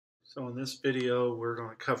So in this video, we're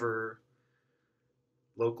going to cover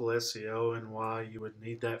local SEO and why you would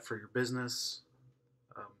need that for your business.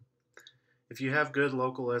 Um, if you have good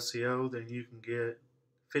local SEO, then you can get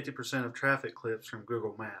 50% of traffic clips from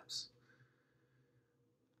Google Maps.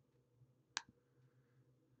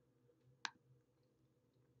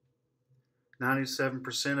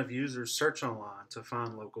 "97% of users search online to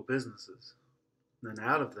find local businesses. Then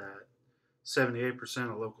out of that,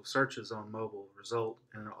 78% of local searches on mobile result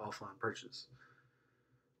in an offline purchase.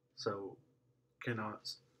 So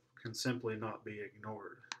can simply not be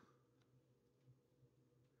ignored.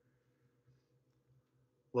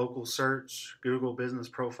 Local search, Google Business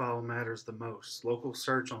Profile matters the most. Local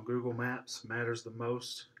search on Google Maps matters the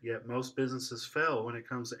most, yet most businesses fail when it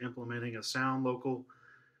comes to implementing a sound local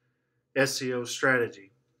SEO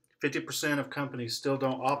strategy. 50% of companies still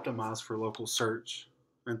don't optimize for local search,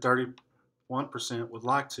 and 31% would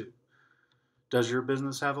like to. Does your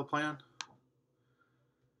business have a plan?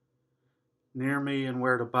 Near Me and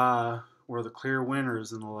Where to Buy were the clear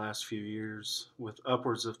winners in the last few years, with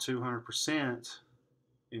upwards of 200%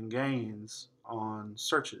 in gains on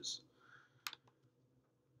searches.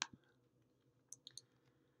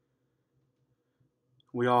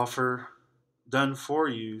 We offer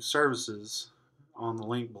done-for-you services on the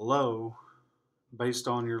link below based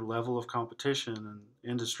on your level of competition and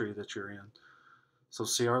industry that you're in. So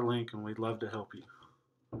see our link and we'd love to help you.